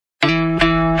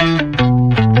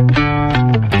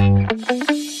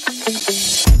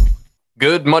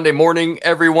Good Monday morning,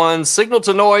 everyone. Signal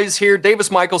to Noise here.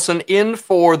 Davis Michelson in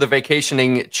for the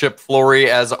vacationing Chip Flory,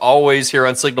 as always, here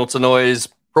on Signal to Noise.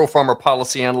 Pro Farmer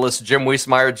Policy Analyst Jim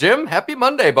Wiesmeyer. Jim, happy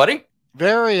Monday, buddy.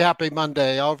 Very happy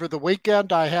Monday. Over the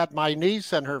weekend, I had my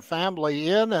niece and her family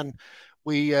in, and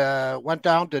we went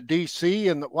down to DC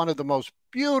in one of the most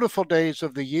beautiful days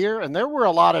of the year. And there were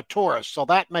a lot of tourists, so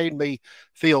that made me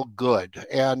feel good.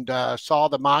 And saw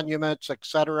the monuments,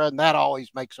 etc., and that always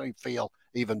makes me feel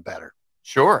even better.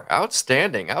 Sure.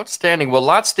 Outstanding. Outstanding. Well,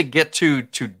 lots to get to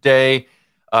today.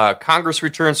 Congress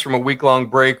returns from a week-long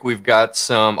break. We've got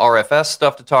some RFS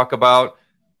stuff to talk about.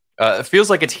 It feels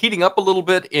like it's heating up a little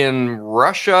bit in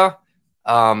Russia.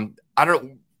 I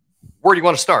don't. Where do you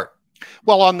want to start?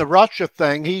 Well, on the Russia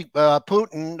thing,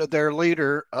 Putin, their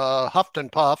leader, huffed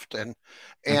and puffed and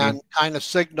kind of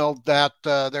signaled that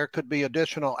there could be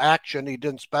additional action. He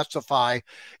didn't specify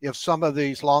if some of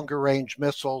these longer range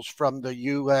missiles from the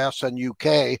U.S. and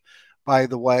U.K., by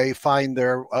the way, find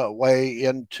their way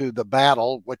into the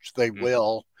battle, which they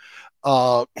will.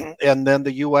 And then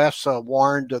the U.S.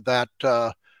 warned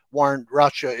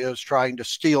Russia is trying to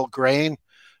steal grain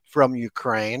from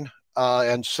Ukraine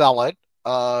and sell it.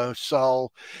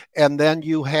 And then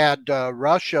you had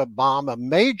Russia bomb a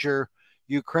major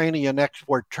Ukrainian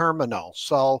export terminal.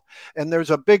 And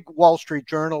there's a big Wall Street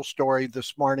Journal story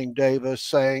this morning, Davis,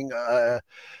 saying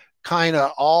kind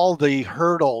of all the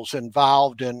hurdles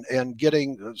involved in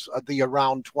getting the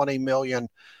around 20 million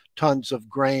tons of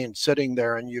grain sitting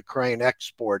there in Ukraine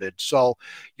exported. So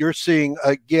you're seeing,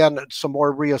 again, some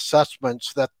more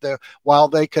reassessments that while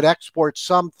they could export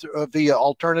some via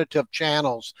alternative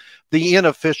channels, the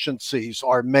inefficiencies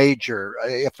are major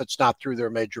if it's not through their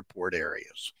major port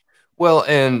areas. Well,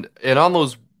 and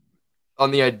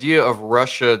on the idea of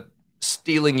Russia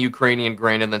stealing Ukrainian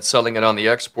grain and then selling it on the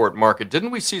export market,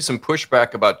 didn't we see some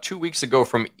pushback about 2 weeks ago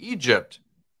from Egypt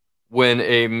when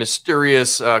a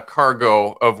mysterious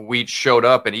cargo of wheat showed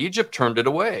up and Egypt turned it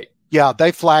away? Yeah,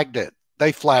 they flagged it.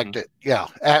 Yeah,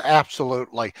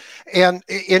 absolutely. And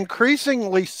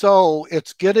increasingly so,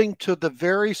 it's getting to the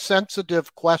very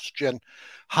sensitive question,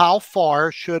 how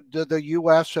far should the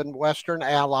U.S. and Western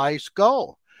allies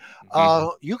go?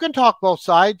 You can talk both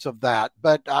sides of that,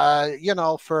 but,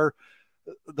 for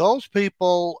those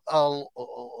people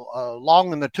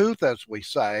long in the tooth, as we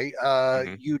say,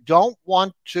 you don't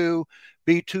want to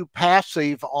be too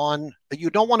passive you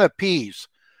don't want to appease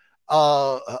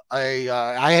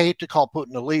I hate to call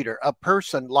Putin a leader, a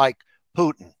person like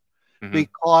Putin,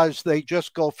 because they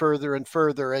just go further and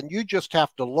further. And you just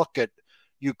have to look at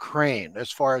Ukraine as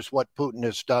far as what Putin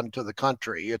has done to the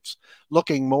country. It's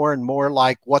looking more and more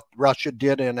like what Russia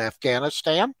did in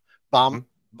Afghanistan,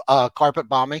 carpet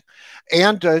bombing,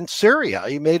 and in Syria,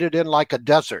 he made it in like a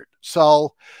desert.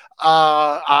 So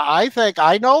I think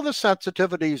I know the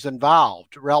sensitivities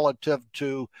involved relative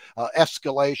to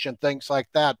escalation, things like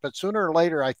that. But sooner or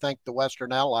later, I think the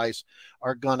Western allies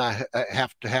are going to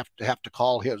have to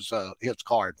call his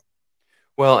card.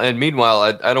 Well, and meanwhile,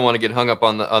 I don't want to get hung up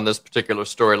on this particular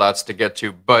story. Lots to get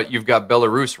to, but you've got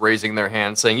Belarus raising their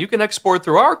hand, saying you can export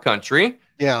through our country.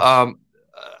 Yeah.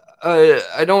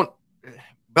 I don't.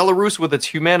 Belarus, with its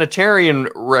humanitarian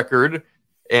record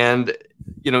and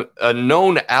a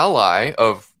known ally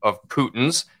of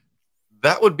Putin's,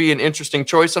 that would be an interesting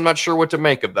choice. I'm not sure what to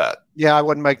make of that. Yeah, I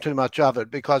wouldn't make too much of it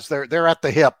because they're at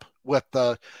the hip with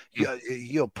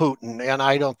Putin, and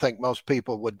I don't think most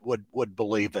people would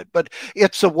believe it. But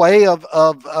it's a way of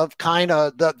kind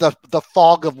of the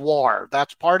fog of war.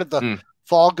 That's part of the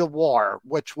fog of war,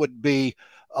 which would be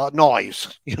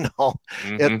noise.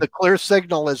 The clear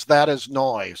signal is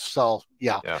noise. So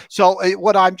yeah. So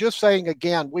what I'm just saying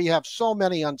again, we have so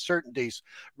many uncertainties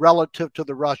relative to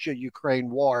the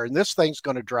Russia-Ukraine war, and this thing's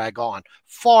going to drag on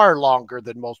far longer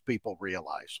than most people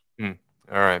realize. All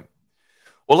right.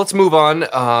 Well, let's move on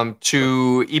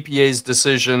to EPA's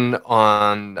decision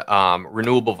on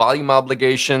renewable volume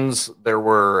obligations. There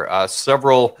were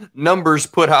several numbers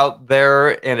put out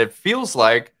there, and it feels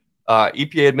like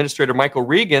EPA Administrator Michael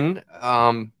Regan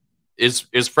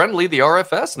is friendly the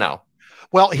RFS now.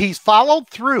 Well, he's followed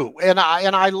through, and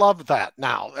I love that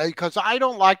now, because I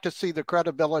don't like to see the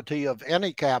credibility of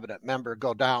any cabinet member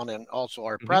go down, and also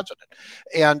our president.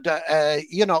 And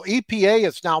EPA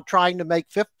is now trying to make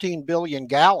 15 billion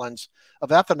gallons of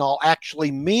ethanol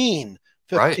actually mean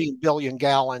 15 billion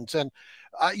gallons. And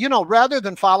rather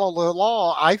than follow the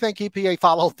law, I think EPA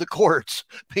followed the courts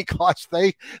because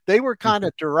they were kind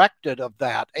of directed of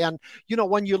that. And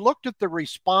when you looked at the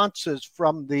responses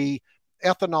from the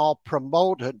ethanol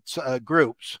promoted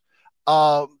groups,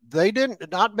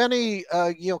 not many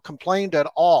complained at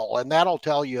all, and that'll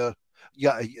tell you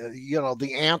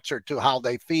the answer to how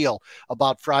they feel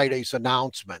about Friday's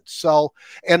announcement. So,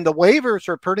 and the waivers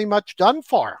are pretty much done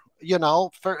for.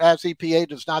 As EPA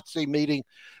does not see meeting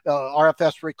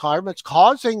RFS requirements,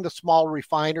 causing the small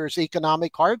refiners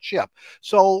economic hardship.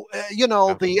 So,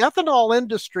 the ethanol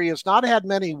industry has not had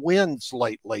many wins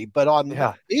lately, but on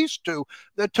these two,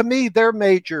 to me, they're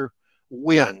major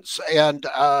wins. And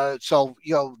so,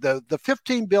 the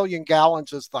 15 billion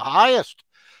gallons is the highest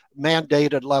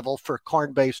mandated level for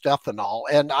corn-based ethanol.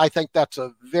 And I think that's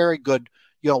a very good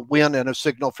win and a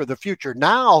signal for the future.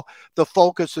 Now the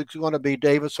focus is going to be,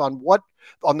 Davis, on what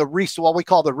we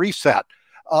call the reset.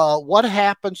 What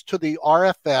happens to the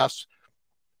RFS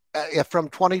from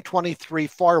 2023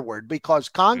 forward? Because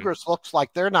Congress looks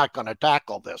like they're not going to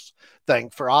tackle this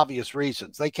thing for obvious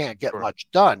reasons. They can't get much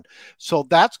done. So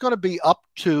that's going to be up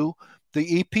to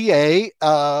the EPA,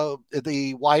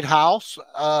 the White House,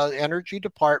 Energy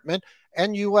Department,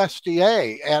 and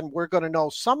USDA. And we're going to know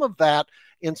some of that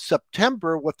in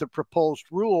September with the proposed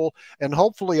rule, and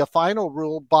hopefully a final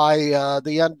rule by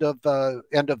the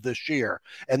end of this year.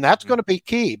 And that's going to be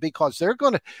key, because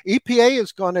EPA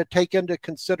is going to take into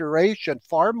consideration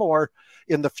far more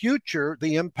in the future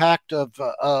the impact of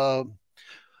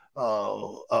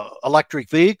electric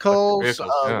vehicles.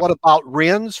 What about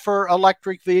RINs for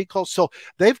electric vehicles? So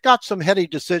they've got some heady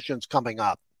decisions coming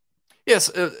up.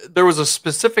 Yes, there was a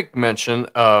specific mention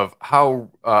of how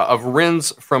of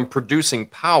RINs from producing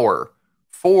power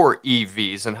for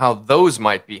EVs and how those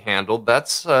might be handled.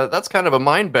 That's kind of a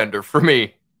mind bender for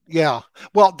me. Yeah.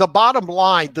 Well, the bottom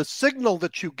line, the signal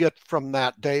that you get from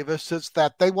that, Davis, is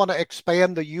that they want to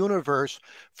expand the universe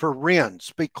for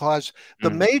RINs, because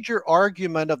the major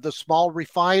argument of the small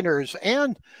refiners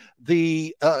and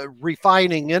the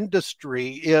refining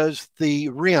industry is the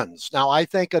RINs. Now, I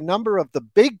think a number of the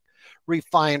big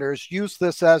refiners use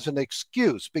this as an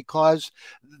excuse because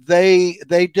they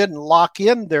didn't lock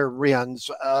in their RINs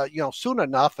soon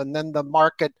enough, and then the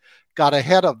market got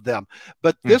ahead of them.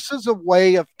 But this is a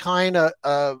way of kind of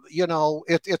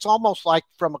it's almost like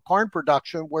from a corn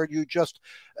production where you just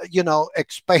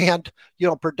expand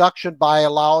production by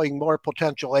allowing more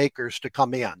potential acres to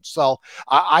come in. So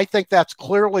I think that's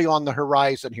clearly on the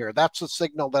horizon here. That's the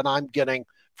signal that I'm getting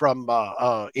from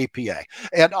EPA.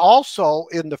 And also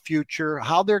in the future,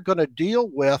 how they're going to deal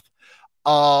with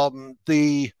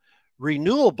the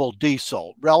renewable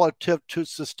diesel relative to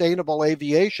sustainable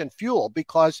aviation fuel.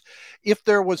 Because if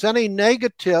there was any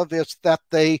negative, it's that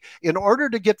in order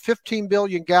to get 15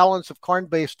 billion gallons of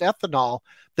corn-based ethanol,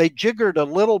 they jiggered a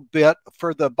little bit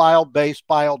for the bio-based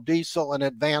biodiesel and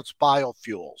advanced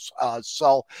biofuels.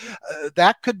 So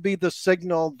that could be the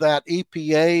signal that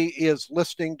EPA is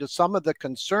listening to some of the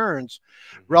concerns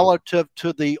relative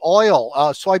to the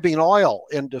soybean oil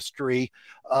industry.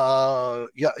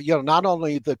 Not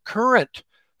only the current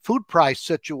food price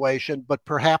situation, but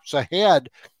perhaps ahead,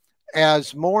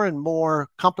 as more and more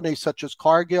companies such as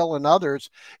Cargill and others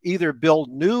either build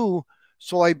new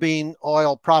soybean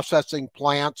oil processing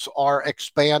plants or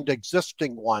expand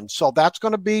existing ones. So that's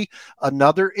going to be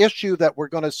another issue that we're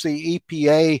going to see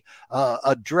EPA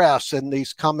address in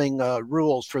these coming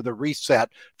rules for the reset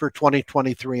for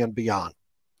 2023 and beyond.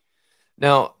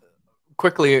 Now,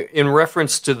 quickly, in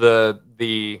reference to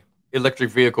the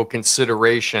electric vehicle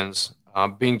considerations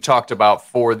being talked about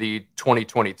for the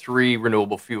 2023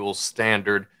 renewable fuels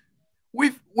standard,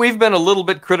 we've been a little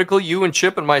bit critical, you and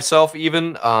Chip and myself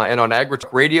even, and on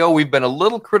AgriTalk Radio, we've been a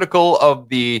little critical of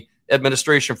the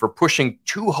administration for pushing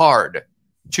too hard,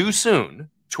 too soon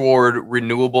toward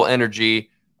renewable energy,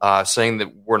 saying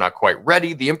that we're not quite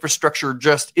ready. The infrastructure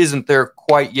just isn't there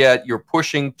quite yet. You're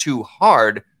pushing too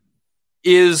hard.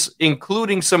 Is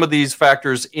including some of these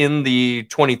factors in the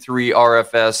 23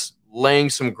 RFS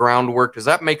laying some groundwork? Does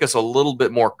that make us a little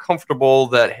bit more comfortable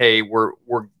that, hey, we're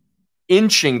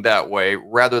inching that way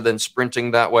rather than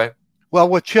sprinting that way? Well,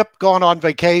 with Chip going on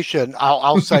vacation,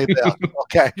 I'll say that.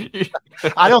 Okay.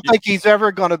 I don't think he's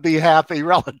ever going to be happy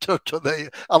relative to the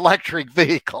electric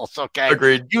vehicles. Okay.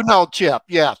 Agreed. Chip.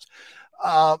 Yes.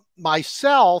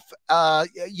 Myself,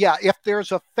 if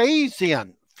there's a phase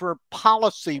in for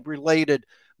policy-related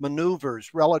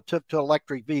maneuvers relative to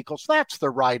electric vehicles, that's the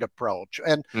right approach.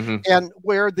 And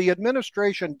where the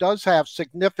administration does have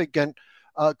significant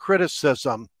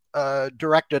criticism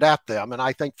directed at them, and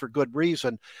I think for good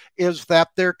reason, is that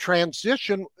their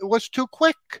transition was too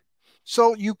quick.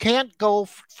 So you can't go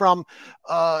from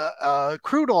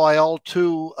crude oil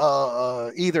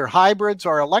to either hybrids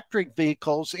or electric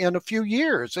vehicles in a few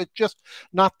years. It's just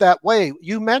not that way.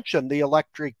 You mentioned the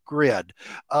electric grid.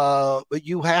 But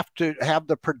you have to have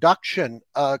the production,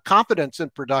 confidence in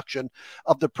production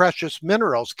of the precious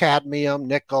minerals, cadmium,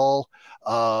 nickel,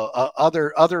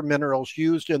 other minerals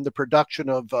used in the production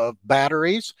of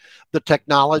batteries. The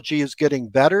technology is getting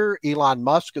better. Elon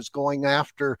Musk is going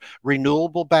after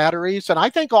renewable batteries. And I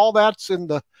think all that's in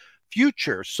the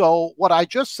future. So what I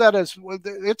just said is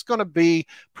it's going to be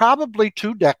probably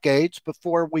 2 decades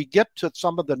before we get to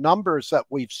some of the numbers that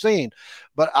we've seen.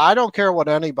 But I don't care what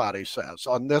anybody says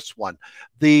on this one.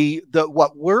 The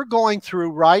what we're going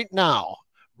through right now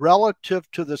relative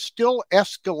to the still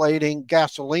escalating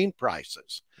gasoline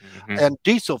prices and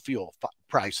diesel fuel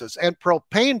prices and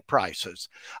propane prices.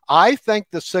 I think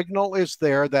the signal is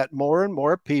there that more and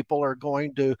more people are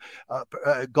going to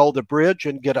go the bridge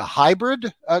and get a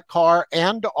hybrid car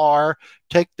and or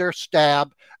take their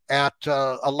stab at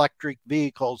electric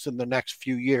vehicles in the next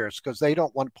few years because they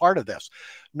don't want part of this,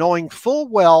 knowing full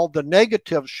well the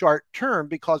negative short term,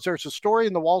 because there's a story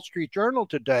in the Wall Street Journal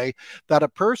today that a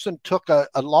person took a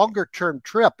longer term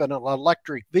trip in an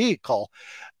electric vehicle,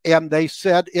 and they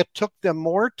said it took them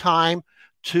more time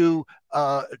to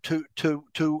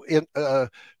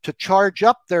charge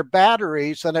up their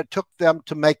batteries than it took them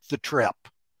to make the trip.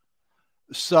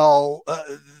 So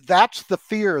that's the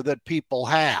fear that people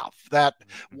have, that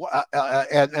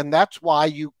and that's why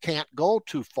you can't go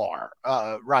too far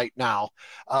right now.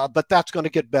 But that's going to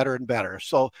get better and better.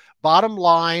 So bottom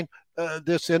line,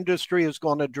 this industry is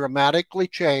going to dramatically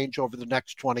change over the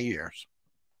next 20 years.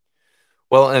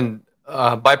 Well, and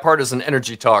bipartisan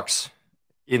energy talks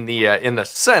in the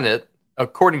Senate,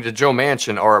 according to Joe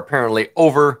Manchin, are apparently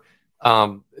over.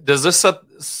 Does this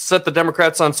set the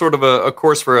Democrats on sort of a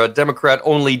course for a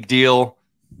Democrat-only deal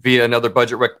via another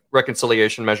budget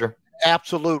reconciliation measure?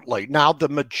 Absolutely. Now, the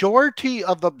majority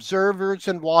of observers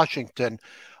in Washington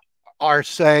are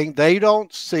saying they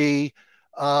don't see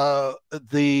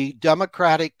the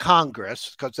Democratic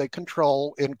Congress, because they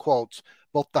control, in quotes,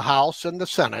 both the House and the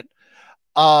Senate,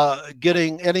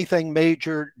 getting anything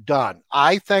major done.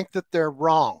 I think that they're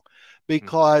wrong,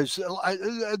 because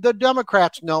the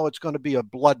Democrats know it's going to be a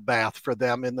bloodbath for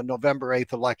them in the November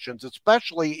 8th elections,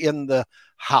 especially in the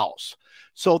House.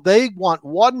 So they want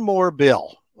one more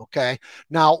bill. Okay.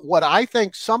 Now, what I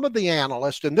think some of the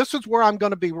analysts, and this is where I'm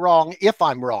going to be wrong if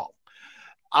I'm wrong,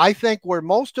 I think where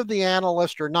most of the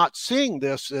analysts are not seeing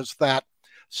this is that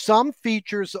some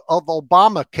features of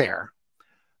Obamacare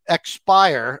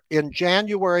expire in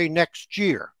January next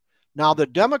year. Now, the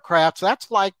Democrats, that's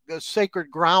like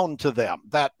sacred ground to them,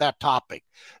 that topic.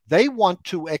 They want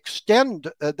to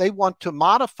extend, they want to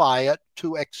modify it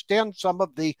to extend some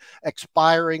of the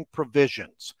expiring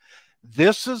provisions.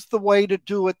 This is the way to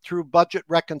do it, through budget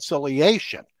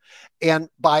reconciliation. And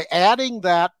by adding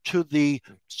that to the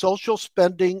social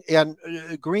spending and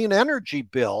green energy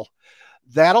bill,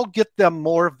 that'll get them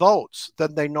more votes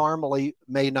than they normally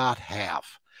may not have.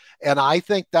 And I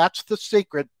think that's the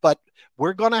secret. But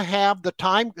we're going to have the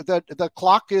time, the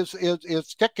clock is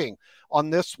ticking on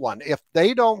this one. If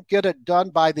they don't get it done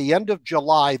by the end of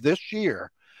July this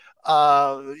year,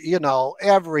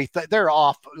 everything, they're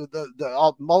off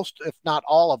the most, if not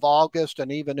all of August,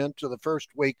 and even into the first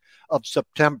week of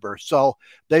September. So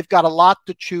they've got a lot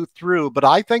to chew through. But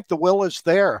I think the will is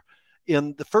there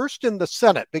in the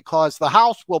Senate, because the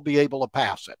House will be able to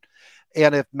pass it.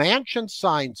 And if Manchin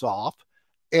signs off,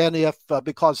 and if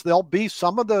because there'll be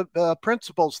some of the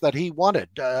principles that he wanted,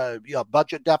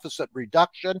 budget deficit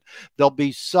reduction, there'll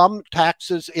be some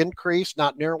taxes increase,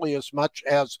 not nearly as much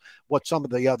as what some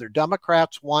of the other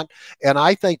Democrats want. And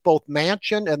I think both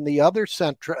Manchin and the other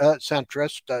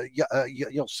centrist,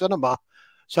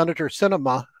 Senator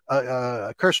Sinema,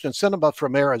 Kyrsten Sinema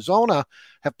from Arizona,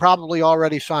 have probably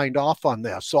already signed off on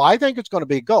this. So I think it's going to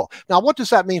be a go. Now, what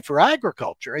does that mean for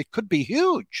agriculture? It could be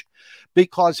huge,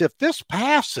 because if this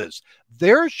passes,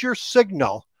 there's your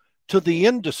signal to the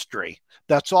industry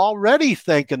that's already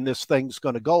thinking this thing's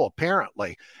going to go,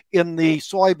 apparently, in the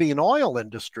soybean oil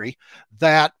industry,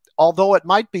 that although it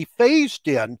might be phased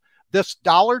in, this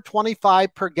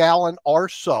 $1.25 per gallon or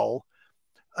so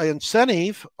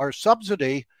incentive or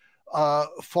subsidy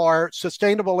for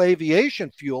sustainable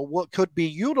aviation fuel could be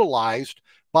utilized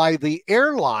by the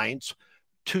airlines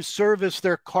to service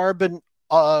their carbon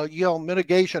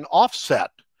mitigation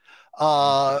offset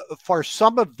for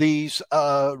some of these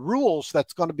rules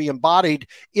that's going to be embodied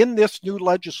in this new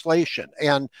legislation.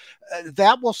 And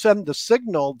that will send the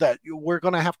signal that we're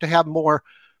going to have more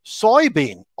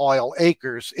soybean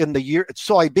acres in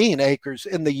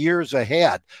the years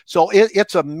ahead. So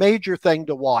it's a major thing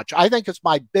to watch. I think it's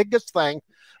my biggest thing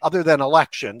other than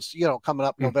elections, coming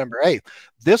up November 8th.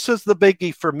 This is the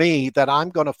biggie for me that I'm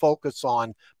going to focus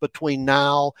on between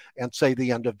now and say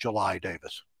the end of July,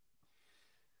 Davis.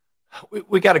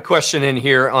 We got a question in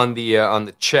here on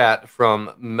the chat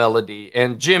from Melody.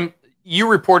 And Jim, you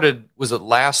reported, was it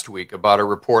last week, about a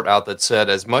report out that said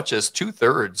as much as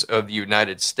 2/3 of the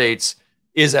United States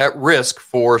is at risk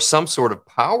for some sort of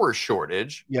power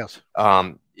shortage. Yes.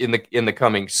 In the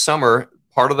coming summer.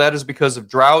 Part of that is because of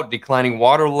drought, declining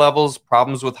water levels,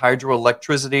 problems with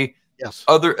hydroelectricity. Yes.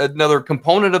 Another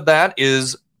component of that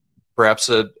is perhaps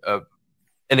an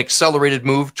accelerated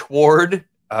move toward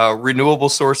renewable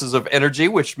sources of energy,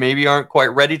 which maybe aren't quite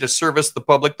ready to service the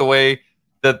public the way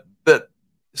that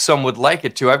some would like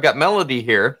it to. I've got Melody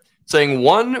here saying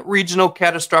one regional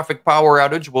catastrophic power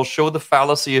outage will show the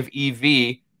fallacy of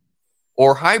EV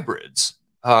or hybrids.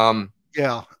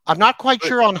 Yeah, I'm not quite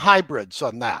sure on hybrids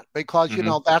on that because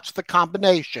that's the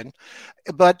combination,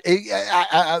 but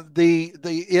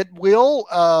it will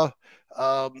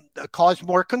cause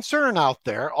more concern out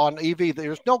there on EV.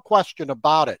 There's no question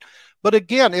about it. But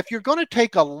again, if you're going to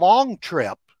take a long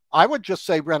trip, I would just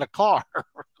say rent a car,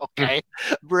 okay?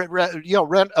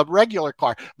 Rent a regular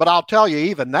car. But I'll tell you,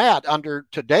 even that, under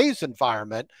today's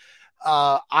environment,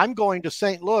 I'm going to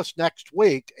St. Louis next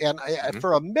week, and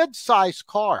for a mid-size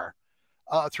car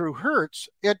through Hertz,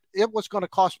 it was going to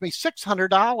cost me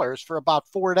 $600 for about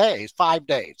 5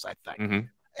 days, I think.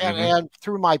 And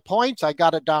through my points, I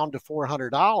got it down to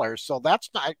 $400. So that's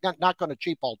not going to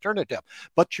cheap alternative.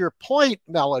 But your point,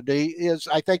 Melody, is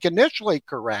I think initially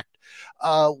correct.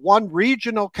 One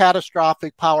regional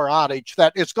catastrophic power outage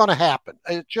that is going to happen.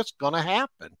 It's just going to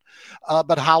happen.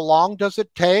 But how long does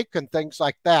it take and things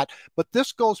like that? But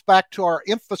this goes back to our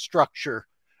infrastructure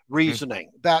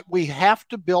reasoning that we have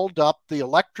to build up the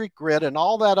electric grid and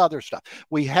all that other stuff.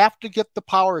 We have to get the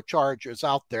power chargers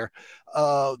out there,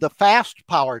 the fast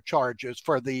power chargers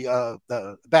for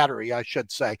the battery, I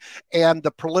should say, and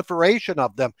the proliferation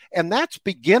of them. And that's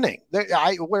beginning.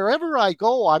 Wherever I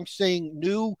go, I'm seeing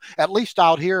new, at least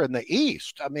out here in the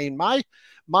East. I mean, my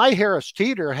Harris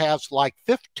Teeter has like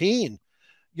 15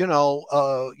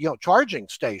 charging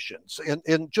stations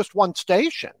in just one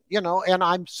station, and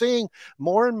I'm seeing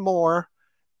more and more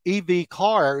EV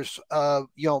cars, powering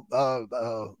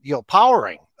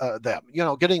them,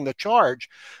 getting the charge.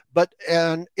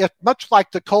 And it's much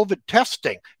like the COVID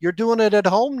testing, you're doing it at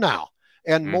home now,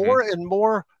 and more and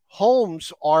more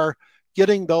homes are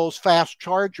getting those fast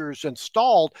chargers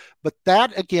installed, but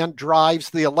that again drives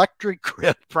the electric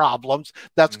grid problems.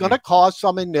 That's going to cause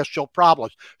some initial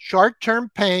problems.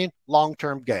 Short-term pain,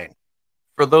 long-term gain.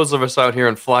 For those of us out here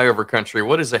in flyover country,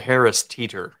 what is a Harris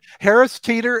Teeter? Harris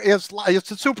Teeter it's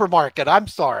a supermarket. I'm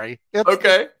sorry.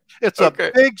 It's a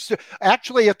big,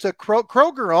 actually it's a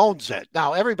Kroger owns it.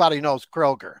 Now everybody knows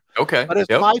Kroger. Okay. But it's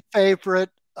my favorite.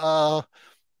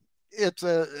 It's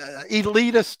a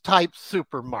elitist type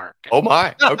supermarket. Oh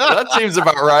my! Okay, that seems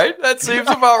about right.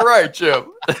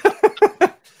 Jim.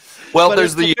 Well,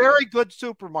 there's a very good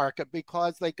supermarket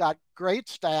because they got great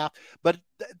staff, but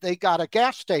they got a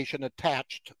gas station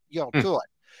attached, to it.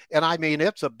 And I mean,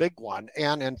 it's a big one.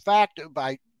 And in fact,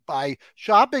 by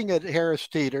shopping at Harris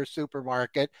Teeter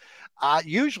supermarket,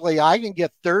 usually I can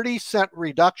get 30-cent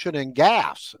reduction in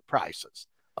gas prices.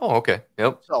 Oh, okay.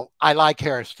 Yep. So I like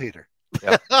Harris Teeter.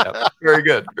 Yep. Very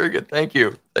good. Thank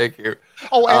you.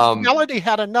 Oh, and Melody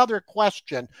had another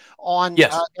question on,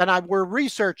 yes. We're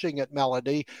researching it,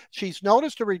 Melody. She's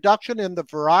noticed a reduction in the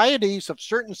varieties of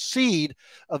certain seed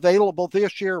available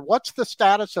this year. What's the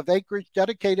status of acreage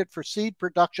dedicated for seed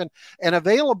production and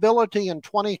availability in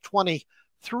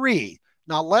 2023?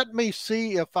 Now, let me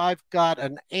see if I've got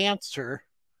an answer.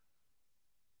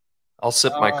 I'll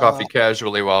sip my coffee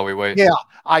casually while we wait. Yeah,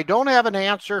 I don't have an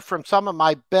answer from some of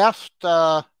my best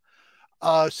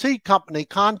seed company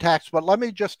contacts, but let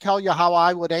me just tell you how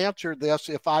I would answer this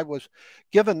if I was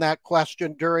given that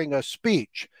question during a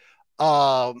speech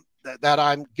that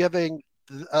I'm giving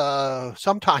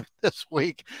sometime this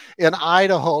week in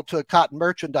Idaho to a cotton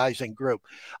merchandising group.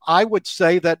 I would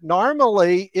say that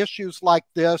normally issues like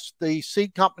this, the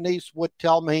seed companies would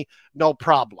tell me no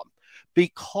problem,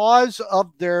 because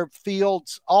of their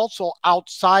fields also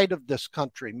outside of this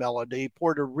country, Melody,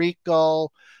 Puerto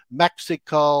Rico,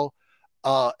 Mexico,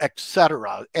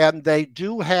 etc. And they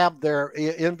do have their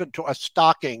inventory, a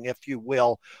stocking, if you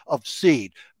will, of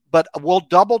seed. But we'll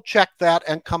double check that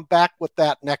and come back with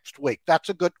that next week. That's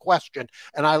a good question.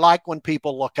 And I like when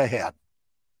people look ahead.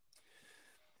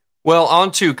 Well,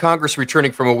 on to Congress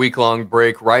returning from a week-long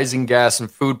break, rising gas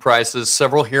and food prices,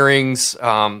 several hearings,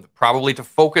 probably to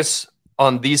focus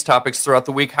on these topics throughout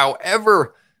the week.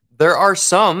 However, there are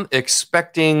some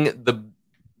expecting the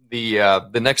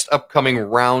next upcoming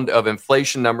round of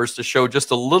inflation numbers to show just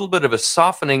a little bit of a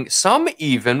softening. Some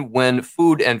even when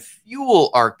food and fuel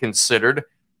are considered.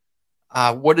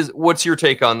 What's your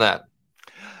take on that?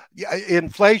 Yeah,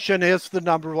 inflation is the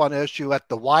number one issue at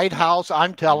the White House.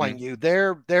 I'm telling Mm-hmm.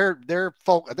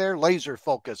 you, they're laser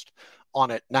focused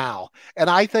on it now. And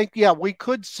I think, yeah, we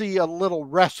could see a little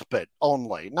respite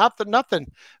only,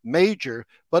 nothing major.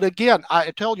 But again,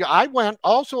 I tell you, I went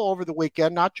also over the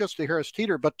weekend, not just to Harris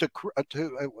Teeter, but to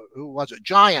who was it?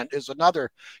 Giant is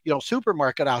another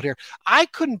supermarket out here. I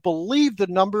couldn't believe the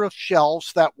number of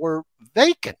shelves that were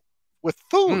vacant with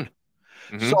food.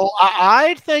 Mm-hmm. So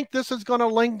I think this is going to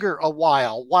linger a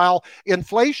while. While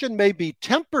inflation may be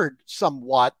tempered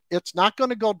somewhat, it's not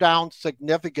going to go down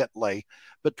significantly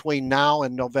between now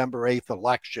and November 8th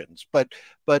elections. But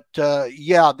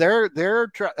yeah,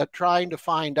 they're trying to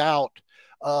find out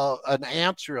an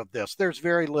answer of this. There's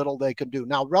very little they can do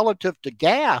now relative to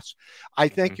gas. I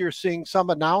think Mm-hmm. you're seeing some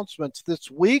announcements this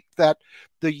week that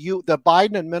the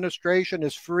Biden administration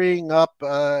is freeing up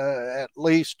at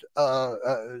least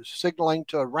signaling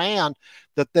to Iran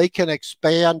that they can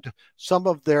expand some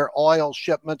of their oil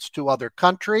shipments to other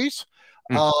countries.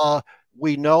 Uh,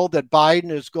 we know that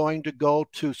Biden is going to go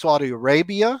to Saudi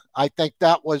Arabia. I think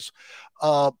that was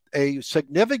a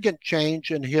significant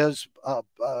change in his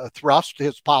thrust,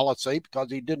 his policy, because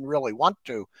he didn't really want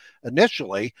to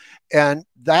initially. And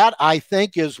that, I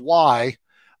think, is why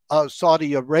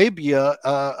Saudi Arabia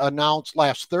announced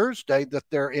last Thursday that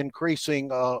they're increasing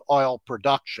oil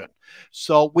production.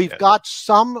 So we've got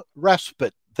some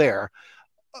respite there.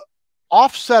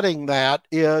 Offsetting that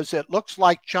is it looks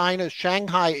like China's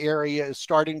Shanghai area is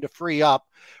starting to free up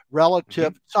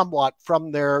relative somewhat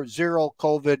from their zero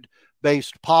COVID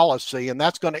based policy, and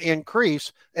that's going to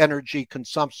increase energy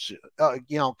consumption.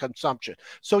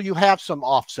 So you have some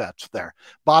offsets there.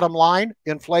 Bottom line,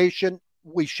 inflation.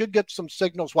 We should get some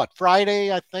signals. What,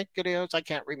 Friday? I think it is. I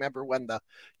can't remember when the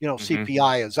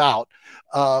CPI is out,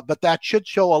 but that should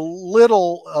show a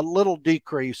little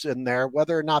decrease in there.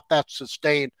 Whether or not that's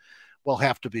sustained will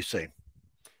have to be seen.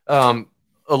 A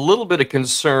little bit of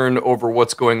concern over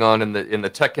what's going on in the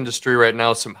tech industry right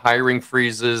now. Some hiring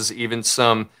freezes, even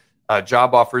some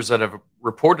job offers that have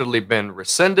reportedly been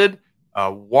rescinded.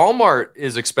 Walmart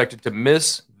is expected to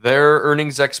miss their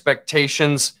earnings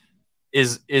expectations.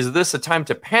 Is this a time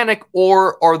to panic,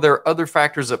 or are there other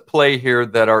factors at play here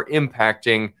that are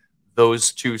impacting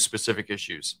those two specific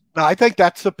issues? I think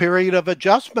that's the period of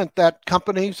adjustment that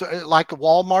companies like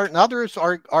Walmart and others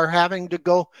are having to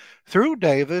go through,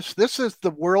 Davis. This is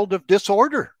the world of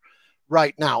disorder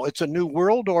right now. It's a new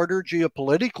world order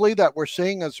geopolitically that we're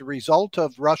seeing as a result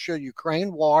of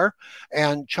Russia-Ukraine war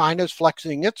and China's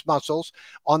flexing its muscles.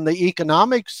 On the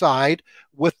economic side,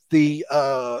 with the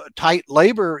tight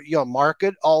labor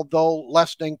market, although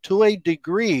lessening to a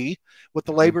degree, with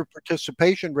the labor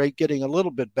participation rate getting a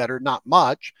little bit better, not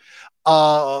much.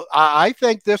 I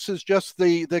think this is just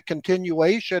the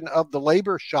continuation of the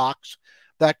labor shocks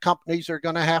that companies are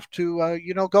going to have to,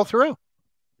 go through.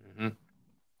 Mm-hmm.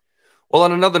 Well,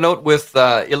 on another note, with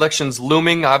elections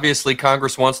looming, obviously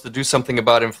Congress wants to do something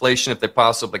about inflation if they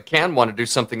possibly can, want to do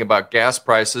something about gas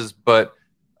prices. But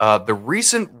the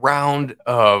recent round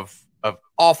of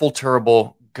awful,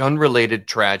 terrible gun-related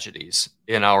tragedies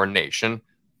in our nation,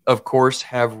 of course,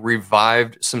 have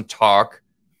revived some talk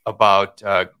about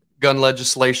gun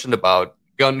legislation, about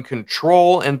gun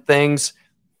control and things.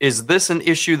 Is this an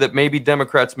issue that maybe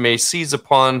Democrats may seize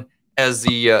upon as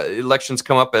the elections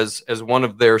come up as one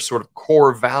of their sort of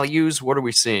core values? What are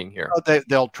we seeing here?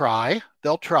 They'll try.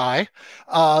 They'll try.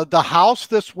 The House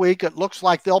this week, it looks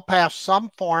like they'll pass some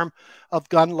form of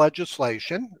gun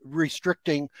legislation,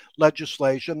 restricting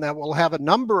legislation that will have a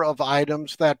number of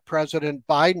items that President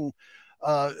Biden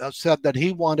said that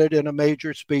he wanted in a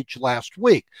major speech last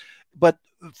week. But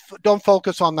don't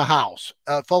focus on the House.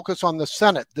 Focus on the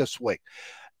Senate this week.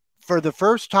 For the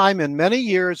first time in many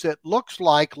years, it looks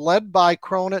like, led by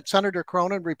Senator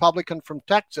Cronin, Republican from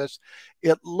Texas,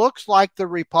 it looks like the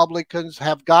Republicans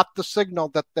have got the signal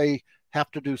that they have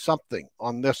to do something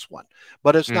on this one.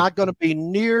 But it's not going to be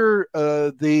near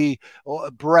the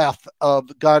breadth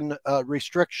of gun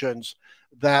restrictions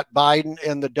that Biden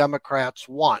and the Democrats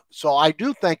want. So I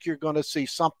do think you're going to see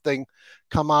something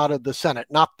come out of the Senate,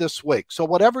 not this week. So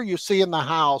whatever you see in the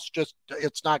House,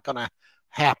 it's not going to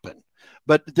happen.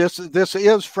 But this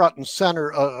is front and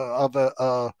center of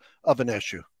an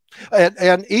issue,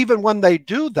 and even when they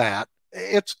do that,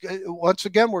 it's once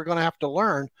again, we're going to have to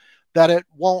learn that it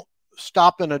won't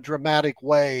stop in a dramatic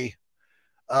way.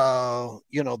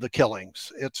 The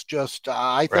killings. It's just,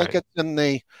 I think Right. it's in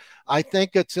the, I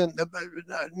think it's in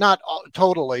the, not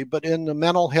totally, but in the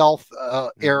mental health Mhm.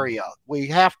 area. We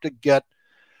have to get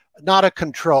not a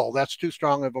control. That's too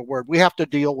strong of a word. We have to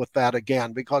deal with that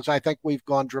again because I think we've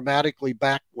gone dramatically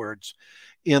backwards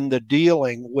in the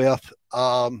dealing with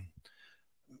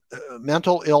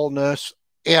mental illness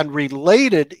and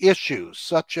related issues,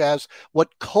 such as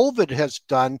what COVID has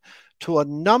done to a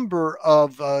number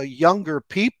of younger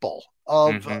people.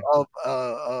 Mhm.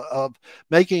 Of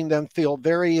making them feel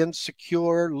very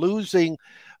insecure, losing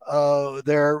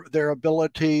their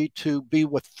ability to be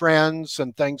with friends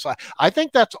and things like. I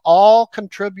think that's all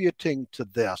contributing to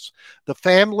this. The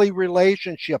family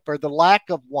relationship or the lack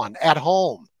of one at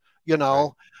home. You Right.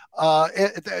 know,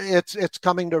 it's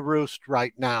coming to roost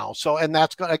right now. So, and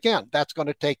that's going again, that's going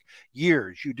to take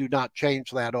years. You do not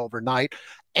change that overnight.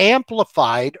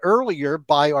 Amplified earlier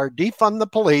by our defund the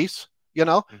police.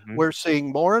 Mhm. We're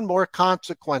seeing more and more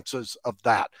consequences of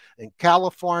that in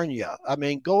California. I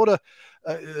mean, go to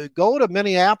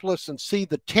Minneapolis and see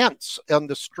the tents on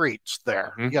the streets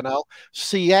there. Mhm.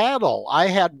 Seattle. I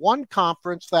had one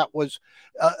conference that was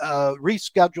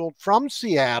rescheduled from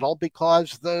Seattle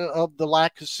because of the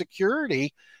lack of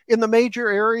security in the major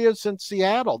areas in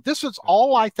Seattle. This is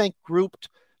all, I think, grouped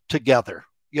together.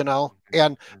 And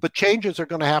Mhm. but changes are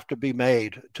going to have to be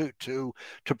made to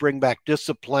bring back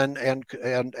discipline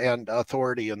and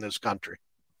authority in this country.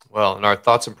 Well, and our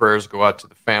thoughts and prayers go out to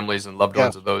the families and loved Yes.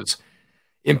 ones of those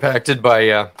impacted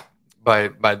by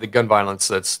the gun violence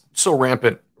that's so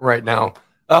rampant right now.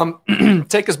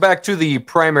 Take us back to the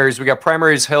primaries. We got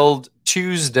primaries held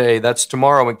Tuesday. That's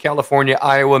tomorrow in California,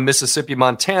 Iowa, Mississippi,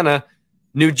 Montana,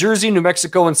 New Jersey, New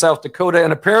Mexico, and South Dakota.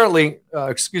 And apparently,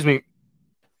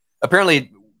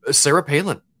 Sarah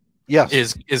Palin Yes.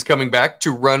 is coming back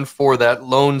to run for that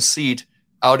lone seat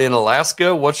out in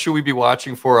Alaska. What should we be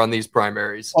watching for on these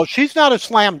primaries? Oh, she's not a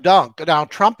slam dunk. Now,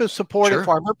 Trump is supporting, Sure.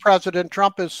 former President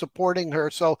Trump is supporting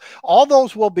her. So all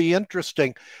those will be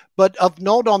interesting. But of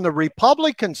note on the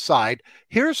Republican side,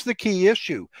 here's the key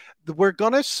issue. We're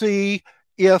going to see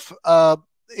if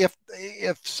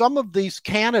if some of these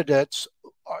candidates,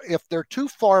 if they're too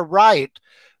far right,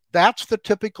 that's the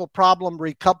typical problem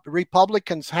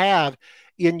Republicans have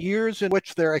in years in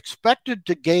which they're expected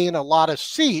to gain a lot of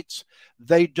seats.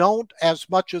 They don't as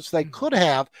much as they could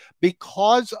have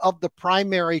because of the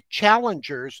primary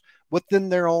challengers within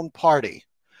their own party.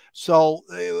 So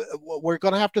we're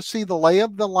going to have to see the lay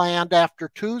of the land after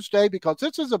Tuesday because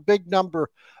this is a big number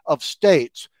of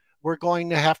states. We're going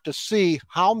to have to see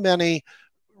how many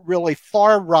really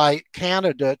far right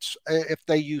candidates, if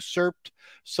they usurped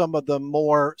some of the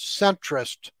more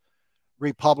centrist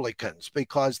Republicans,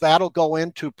 because that'll go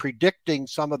into predicting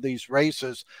some of these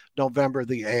races November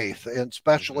the 8th, and Mhm.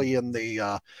 especially in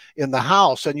the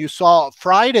House. And you saw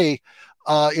Friday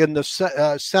in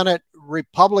the Senate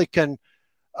Republican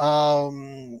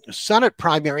Senate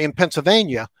primary in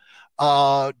Pennsylvania.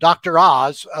 Dr.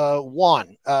 Oz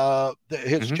won.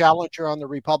 His Mhm. challenger on the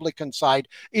Republican side,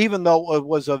 even though it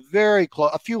was a very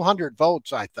close, a few hundred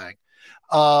votes, I think.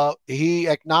 He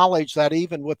acknowledged that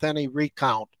even with any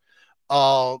recount,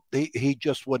 he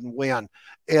just wouldn't win.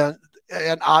 And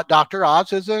Dr.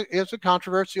 Oz is a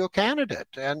controversial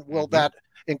candidate, and will Mhm. that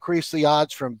increase the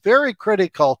odds from very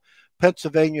critical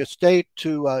Pennsylvania state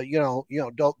to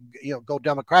don't go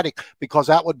Democratic, because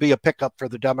that would be a pickup for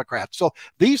the Democrats. So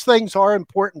these things are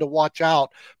important to watch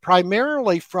out,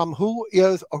 primarily from who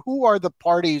are the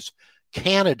party's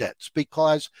candidates,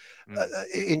 because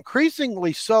Mhm.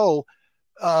 increasingly so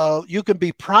you can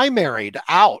be primaried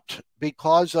out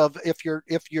because of if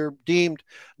you're deemed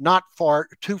not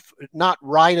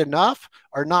right enough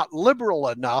or not liberal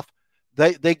enough,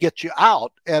 they get you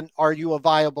out. And are you a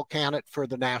viable candidate for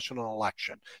the national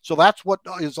election? So that's what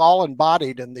is all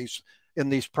embodied in these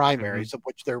Mhm. primaries, of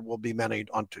which there will be many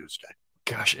on Tuesday.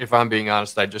 Gosh, if I'm being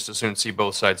honest, I'd just as soon see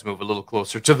both sides move a little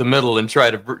closer to the middle and try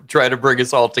to bring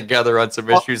us all together on some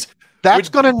Well, issues. that's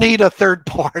Would going to need a third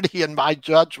party, in my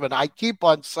judgment. I keep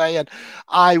on saying,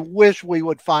 I wish we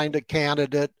would find a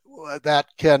candidate that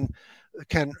can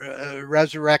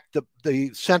resurrect the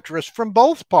centrists from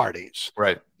both parties.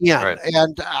 right, Yeah, right.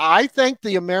 and I think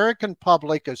the American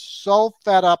public is so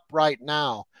fed up right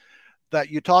now that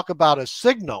you talk about a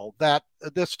signal that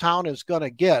this town is going to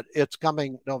get. It's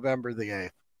coming November the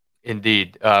 8th.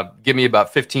 Indeed. Give me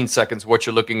about 15 seconds what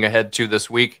you're looking ahead to this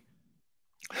week.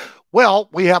 Well,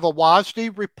 we have a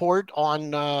WASD report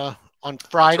on That's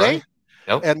Friday. right.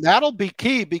 Yep. And that'll be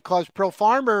key because Pro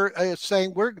Farmer is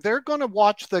saying they're going to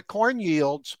watch the corn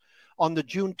yields on the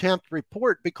June 10th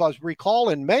report, because recall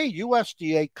in May,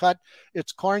 USDA cut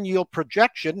its corn yield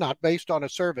projection, not based on a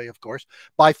survey, of course,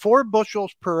 by 4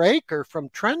 bushels per acre from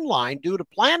trend line due to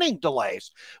planting delays.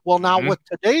 Well, now with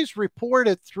today's report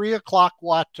at 3 o'clock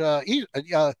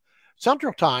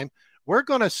Central Time, we're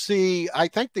going to see, I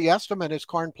think the estimate is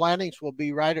corn plantings will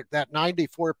be right at that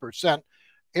 94%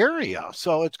 area.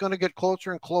 So it's going to get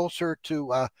closer and closer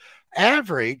to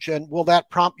average. And will that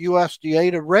prompt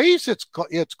USDA to raise its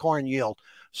corn yield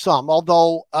some?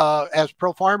 Although, as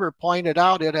Pro Farmer pointed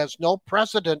out, it has no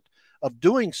precedent of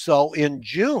doing so in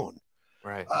June.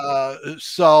 Right.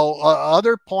 So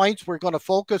other points we're going to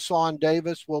focus on,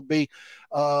 Davis, will be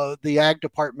the Ag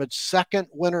Department's second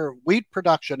winter wheat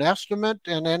production estimate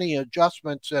and any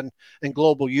adjustments in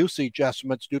global usage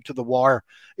estimates due to the war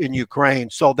in Ukraine.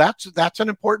 So that's an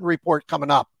important report coming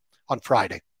up on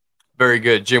Friday. Very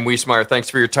good. Jim Wiesemeyer, thanks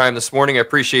for your time this morning. I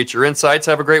appreciate your insights.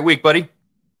 Have a great week, buddy.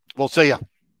 We'll see you.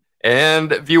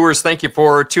 And viewers, thank you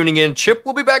for tuning in. Chip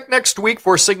will be back next week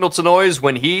for Signal to Noise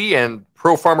when he and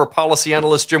Pro Farmer policy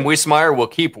analyst Jim Wiesemeyer will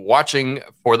keep watching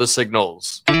for the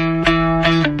signals.